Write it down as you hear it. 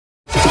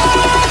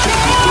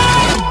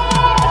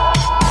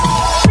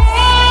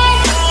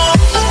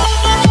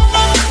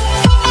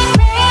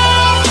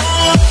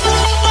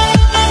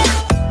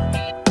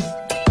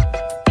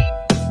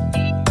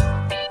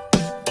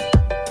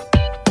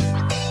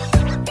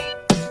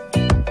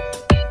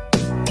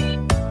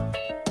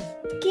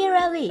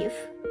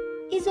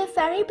a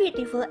very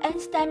beautiful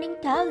and stunning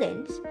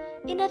talent,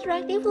 an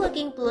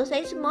attractive-looking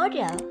plus-size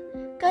model,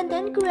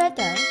 content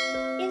creator,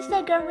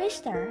 Instagram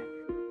star,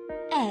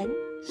 and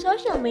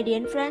social media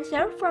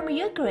influencer from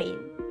Ukraine.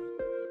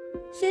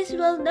 She's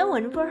well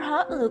known for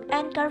her look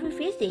and curvy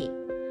physique.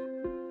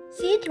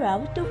 She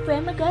drove to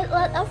fame and got a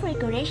lot of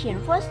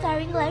recognition for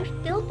starring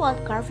lifestyle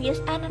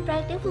podcasts and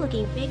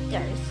attractive-looking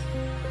pictures,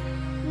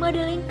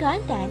 modeling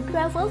content,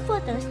 travel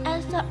photos,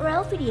 and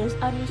short-reel videos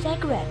on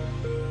Instagram.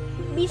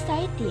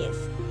 Besides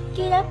this,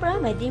 Kira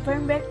promotes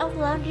different brands of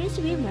laundry,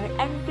 swimwear,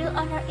 and grill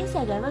on her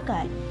Instagram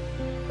account.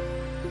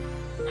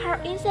 Her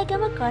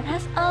Instagram account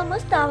has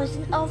almost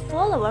thousands of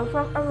followers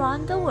from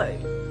around the world.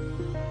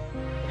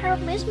 Her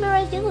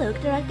mesmerizing look,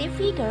 attractive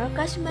figure,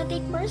 charismatic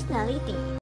personality,